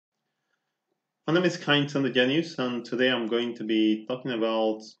My name is Kainton Genius, and today I'm going to be talking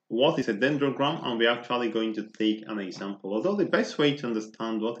about what is a dendrogram, and we're actually going to take an example. Although the best way to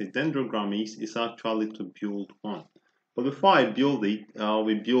understand what a dendrogram is actually to build one. But before I build it,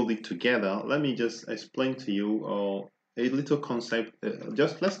 we build it together. Let me just explain to you a little concept.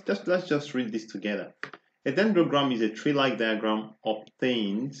 Let's just read this together. A dendrogram is a tree-like diagram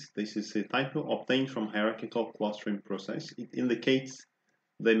obtained. This is a title obtained from hierarchical clustering process. It indicates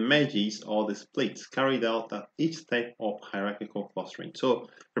the merges or the splits carried out at each step of hierarchical clustering. So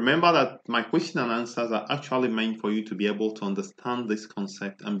remember that my question and answers are actually meant for you to be able to understand this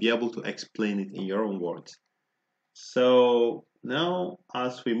concept and be able to explain it in your own words. So now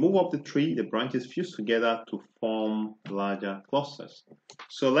as we move up the tree, the branches fuse together to form larger clusters.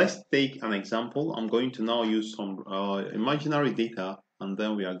 So let's take an example. I'm going to now use some imaginary data, and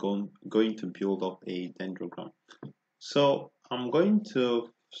then we are going to build up a dendrogram. So I'm going to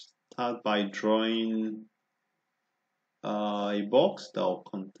start by drawing a box that will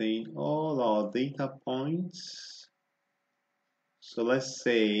contain all our data points. So let's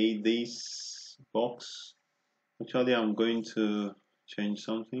say this box, actually I'm going to change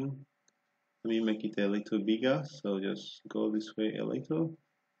something. Let me make it a little bigger. So just go this way a little.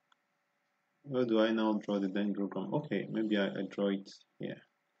 Where do I now draw the dendrogram? Okay, maybe I draw it here.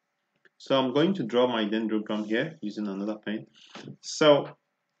 So I'm going to draw my dendrogram here using another pen. So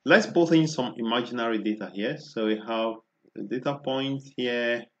let's put in some imaginary data here. So we have the data point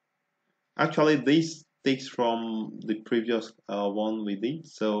here. Actually, this takes from the previous one we did.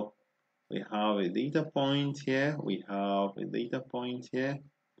 So we have a data point here. We have a data point here.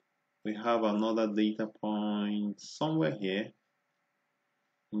 We have another data point somewhere here.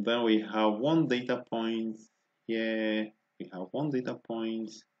 And then we have one data point here. We have one data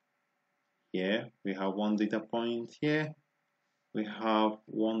point here. We have one data point here. We have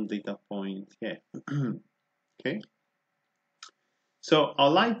one data point here. Okay. So I'd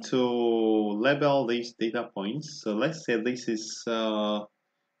like to label these data points. So let's say this is so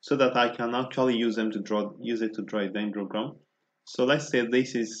that I can actually use it to draw a dendrogram. So let's say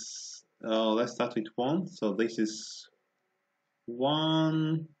this is let's start with 1. So this is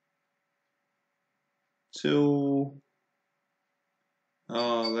 1, 2.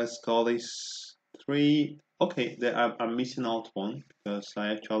 Let's call this 3. Okay, I'm missing out one because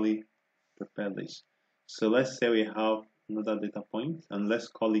I actually prepared this. So let's say we have another data point, and let's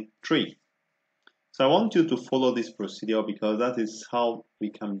call it 3. So I want you to follow this procedure because that is how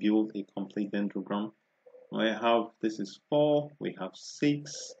we can build a complete dendrogram. We have, this is 4, we have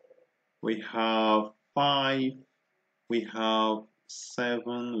 6, we have 5, we have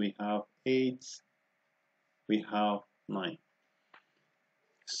 7, we have 8, we have 9.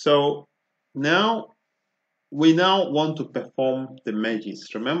 So now we want to perform the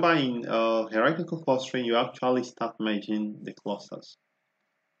merges. Remember, in hierarchical clustering, you actually start merging the clusters.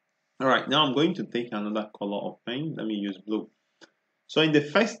 All right, now I'm going to take another color of paint. Let me use blue. So in the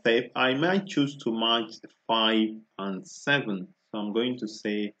first step, I might choose to merge 5 and 7. So I'm going to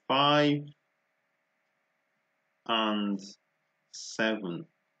say 5 and 7.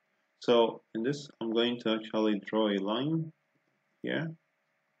 So in this, I'm going to actually draw a line here.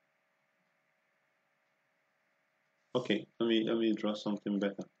 Okay, let me draw something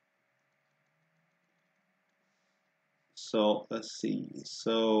better. So let's see.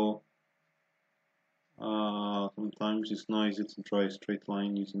 So sometimes it's not easy to draw a straight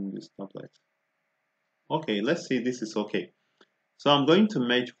line using this tablet. Okay, let's see, this is okay. So I'm going to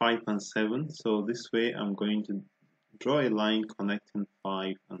merge 5 and 7. So this way I'm going to draw a line connecting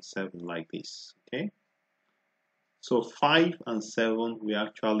 5 and 7 like this. Okay. So 5 and 7, we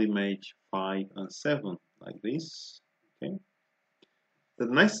actually merge 5 and 7 like this. Okay. The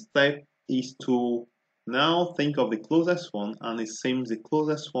next step is to now think of the closest one, and it seems the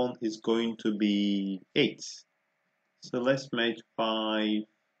closest one is going to be 8. So let's merge 5,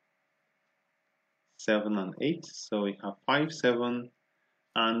 7, and 8. So we have 5, 7,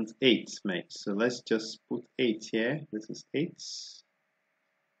 and 8 merged. So let's just put 8 here. This is 8.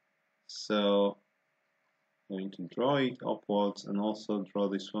 So I'm going to draw it upwards and also draw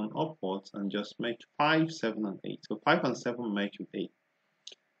this one upwards and just merge 5, 7, and 8. So 5 and 7 merge with 8.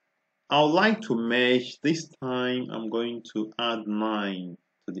 I would like to merge this time. I'm going to add 9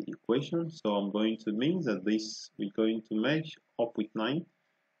 to the equation. So I'm going to mean that we're going to merge up with 9.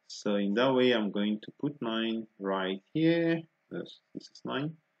 So in that way, I'm going to put 9 right here. This is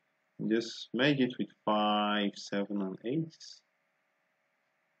 9. And just merge it with 5, 7, and 8.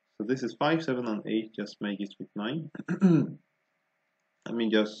 So this is 5, 7, and 8. Just merge it with 9. I mean,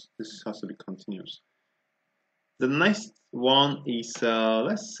 this has to be continuous. The next one is,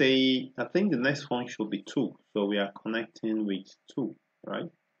 let's say, I think the next one should be 2. So we are connecting with 2,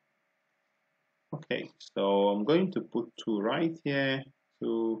 right? Okay, so I'm going to put 2 right here.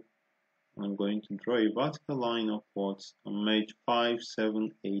 2. I'm going to draw a vertical line upwards and make 5,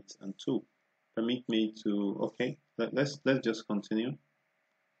 7, 8, and 2. Permit me to, okay, let's just continue.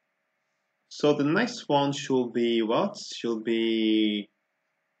 So the next one should be what? Should be,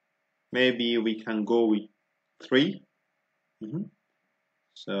 maybe we can go with 3.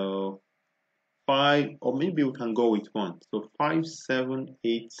 So 5, or maybe we can go with 1. So 5, 7,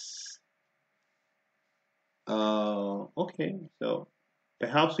 8. Okay, so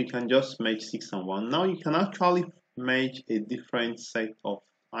perhaps we can just make 6 and 1. Now you can actually make a different set of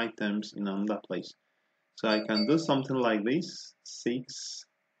items in another place. So I can do something like this, 6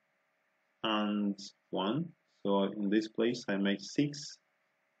 and 1. So in this place I make 6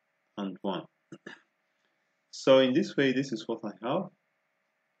 and 1. So in this way, this is what I have.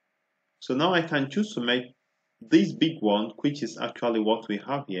 So now I can choose to make this big one, which is actually what we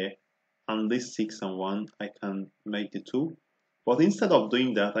have here, and this 6 and 1, I can make the 2. But instead of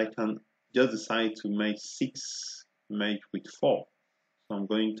doing that, I can just decide to make 6 merge with 4. So I'm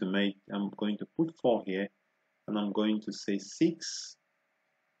going to put 4 here, and I'm going to say 6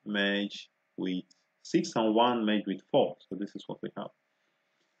 merge with 6 and 1 merge with 4. So this is what we have.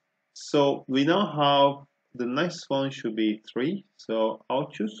 So we now have, the next one should be 3. So I'll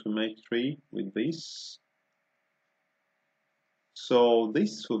choose to make 3 with this. So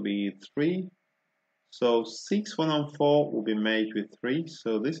this will be 3. So 6, 1, and 4 will be merged with 3.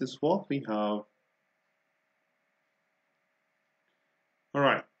 So this is what we have. All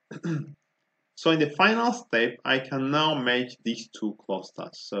right. So in the final step, I can now merge these two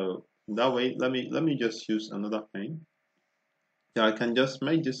clusters. So that way, let me just use another pen. Yeah, I can just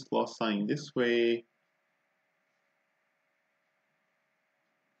make this cluster in this way.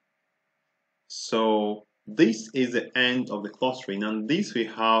 So this is the end of the clustering, and this we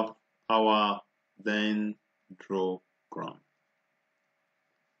have our dendrogram.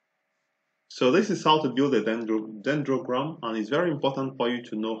 So this is how to build a dendrogram, and it's very important for you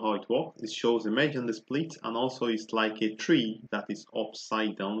to know how it works. It shows the merge and the split, and also it's like a tree that is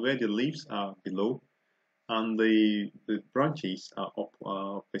upside down, where the leaves are below and the branches are up,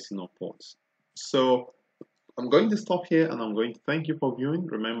 facing upwards. So I'm going to stop here, and I'm going to thank you for viewing.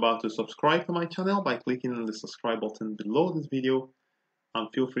 Remember to subscribe to my channel by clicking on the subscribe button below this video, and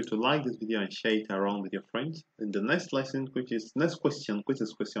feel free to like this video and share it around with your friends. In the next lesson, which is question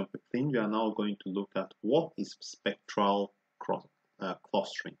 15, we are now going to look at what is spectral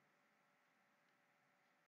clustering.